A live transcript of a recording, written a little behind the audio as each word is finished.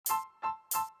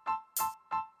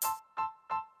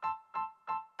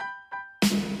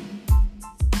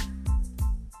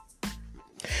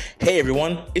Hey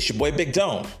everyone, it's your boy Big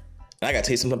Dome, and I gotta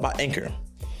tell you something about Anchor.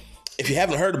 If you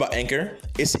haven't heard about Anchor,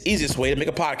 it's the easiest way to make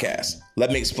a podcast.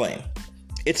 Let me explain.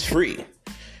 It's free.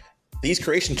 These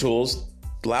creation tools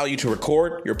allow you to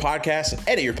record your podcast and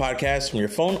edit your podcast from your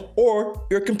phone or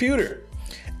your computer.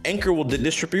 Anchor will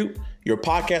distribute your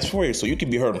podcast for you so you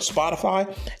can be heard on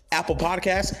Spotify, Apple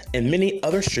Podcasts, and many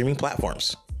other streaming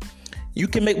platforms. You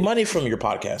can make money from your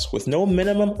podcast with no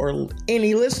minimum or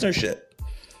any listenership.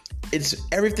 It's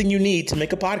everything you need to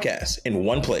make a podcast in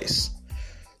one place.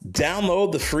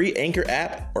 Download the free Anchor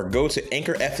app or go to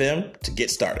Anchor FM to get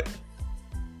started.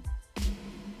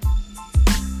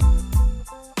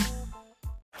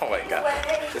 Oh my God,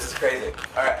 this is crazy.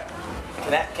 All right,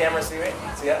 can that camera see me?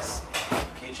 See us?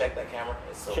 Can you check that camera?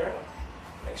 It's so cool.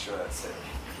 Make sure that's it.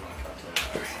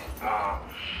 Gosh,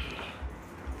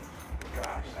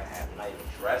 I had not even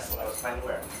dressed what I was planning to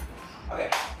wear. Okay,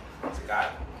 so got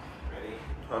it. Ready?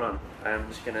 Hold on, I'm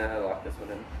just gonna lock this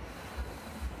one in.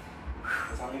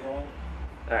 Is that me going?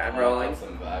 Alright, I'm rolling.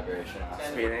 Some vibration.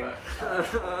 Speeding.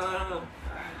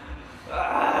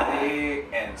 Ready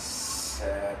and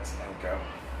set and go.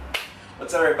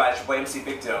 What's up, everybody? It's your boy MC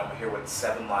Big Dome. We're here with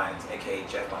Seven Lions, aka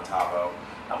Jeff Montavo.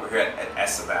 We're here at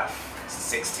SFF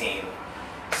 16.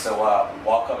 So,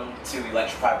 welcome to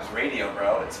Electric Pipes Radio,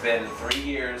 bro. It's been 3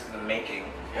 years in the making.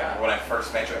 Yeah. When I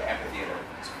first met you at Amphitheater.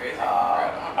 It's crazy.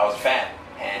 I was a fan,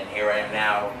 and here I am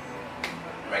now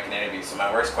making an interview. So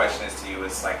my first question is to you: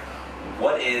 is like,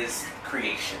 what is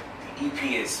creation? The EP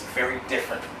is very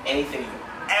different from anything you've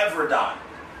ever done,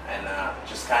 and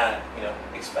just kind of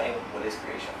explain what is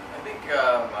creation. I think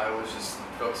I was just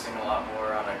focusing a lot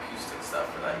more on acoustic stuff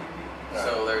for that EP. Right.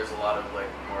 So there's a lot of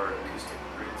more acoustic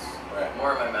roots,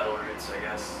 more of my metal roots, I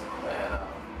guess, and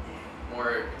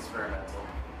more experimental.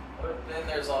 But then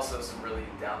there's also some really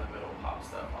down the middle pop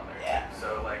stuff on there too.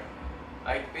 So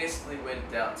I basically went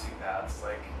down two paths,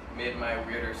 made my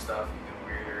weirder stuff even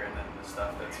weirder, and then the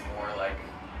stuff that's more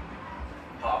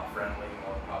pop friendly,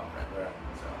 more pop friendly.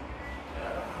 So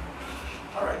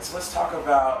all right, so let's talk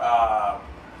about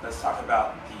the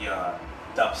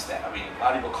dubstep. I mean, a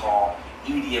lot of people call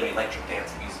EDM electric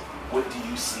dance music. What do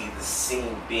you see the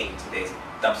scene being today? Is it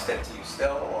dubstep to you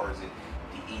still, or is it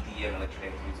the EDM electric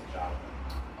dance music genre?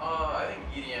 I think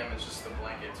EDM is just the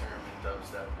blanket term, and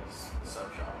dubstep is the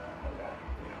subgenre. Okay.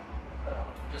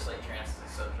 Just like trance is a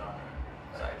subgenre,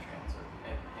 psytrance,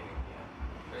 and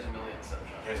there's a million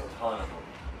subgenres. There's a ton of them.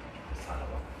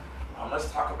 Let's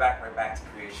talk right back to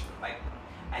creation.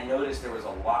 I noticed there was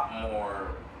a lot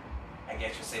more, I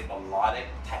guess you'd say, melodic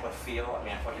type of feel. I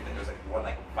mean, I thought there was one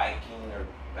Viking or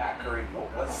Valkyrie.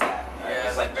 What's that? Yeah,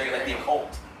 it's very like the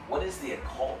occult. What is the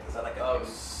occult? Is that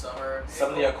Summer?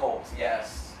 Some of the occult,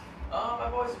 yes.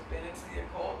 I've always been into the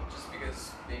occult just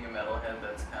because being a metalhead,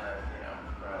 that's kind of,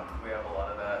 we have a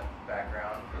lot of that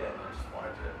background. Yeah. And I just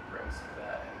wanted to bring some of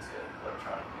that into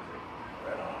electronic music.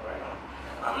 Right on.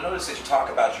 I noticed that you talk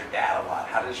about your dad a lot.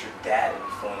 How does your dad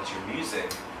influence your music?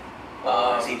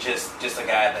 Or is he just a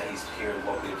guy that he's here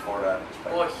locally in Florida?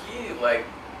 Well, he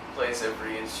plays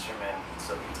every instrument,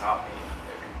 so he taught me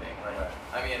everything.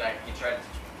 He tried to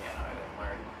teach me piano, I didn't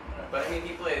learn. But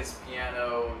he plays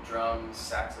piano, drums,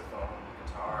 saxophone,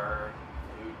 guitar,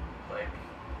 flute,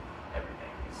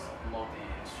 everything. He's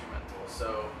multi-instrumental.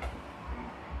 So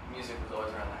music was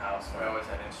always around the house. We always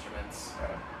had instruments.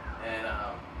 And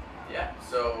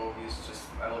so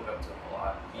I look up to him a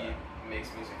lot. He makes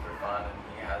music for fun, and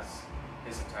he has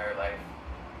his entire life.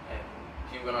 And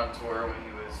he went on tour when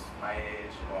he was my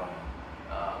age. And,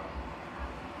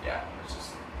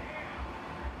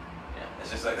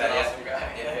 it's just like he's that. An awesome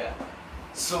guy. Yeah.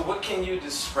 So what can you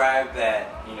describe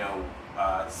that,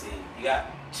 let's see, you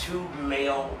got two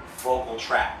male vocal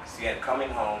tracks. You had Coming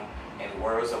Home and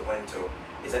Words of Winter.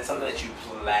 Is that something that you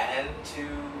plan to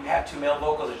have two male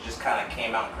vocals, or just kind of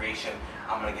came out in creation,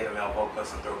 I'm going to get a male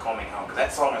vocalist and throw Coming Home? Because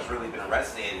that song has really been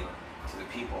resonating to the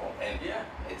people, and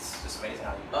it's just amazing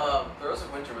how you do it. The Rose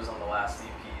of Winter was on the last EP.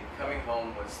 Coming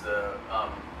Home was the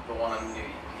one on the new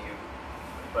EP.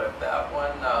 But that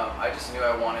one, I just knew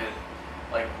I wanted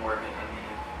more of an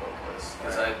indie vocalist,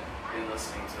 because I'd been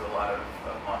listening to a lot of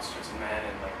Monsters and Men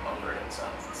and Mumford and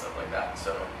Sons and stuff like that.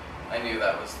 So I knew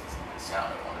that was the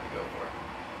sound I wanted to go for.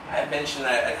 I mentioned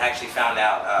that I actually found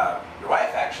out your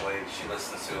wife she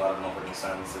listens to a lot of Mumford and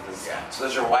Sons. So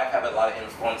does your wife have a lot of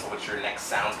influence on what your next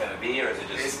sound's going to be, or is it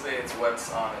just... Basically, it's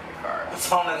what's on in the car. What's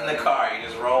on in the car? You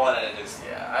just roll it and it just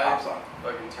pops on.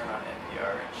 I can turn on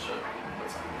NPR and show you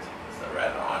what's on music and stuff.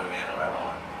 Right on, man, right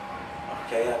on.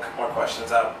 Okay, a couple more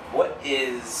questions. What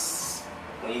is,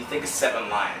 when you think of Seven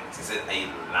Lions, is it a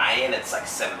lion that's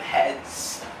 7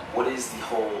 heads? what is the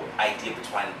whole idea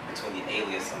between the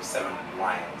alias of Seven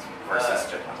Lions versus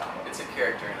Judge Montano? It's a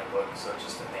character in a book, so it's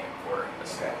just a name for a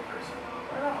single person.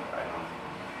 Right on, right on.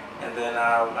 And then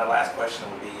my last question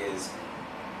would be is,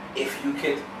 if you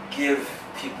could give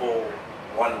people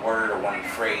one word or one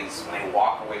phrase when they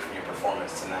walk away from your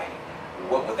performance tonight,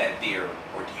 what would that be? Or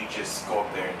do you just go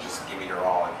up there and just give it your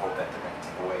all and hope that they're going to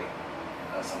take away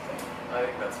something? I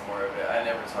think that's more of it. I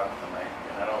never talk to the mic,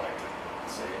 and I don't like to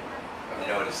say it. I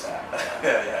noticed that.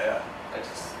 Yeah. I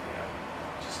just,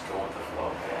 just go with the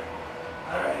flow.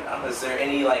 All right. Is there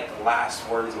any last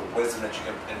words of wisdom that you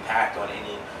can impact on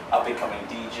any up and coming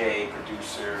DJ,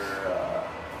 producer?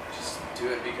 Just do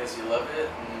it because you love it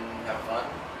and have fun.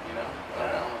 I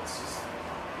don't know. It's just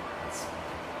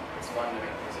it's fun to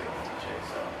make music and DJ.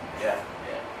 So yeah.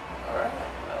 All right.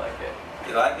 I like it.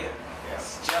 You like it?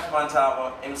 Yes. Jeff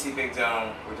Montavo, MC Big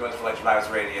Dome. We're doing this for Electric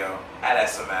Vibes Radio at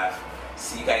SMF.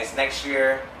 See you guys next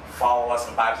year. Follow us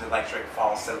on Vibes Electric.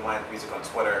 Follow Seven Lions Music on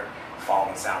Twitter. Follow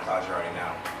on SoundCloud. You already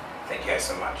know. Thank you guys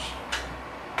so much.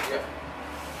 Yeah.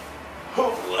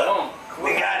 Boom.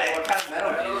 We got it. What kind of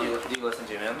metal do you listen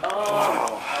to, man?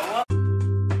 Oh.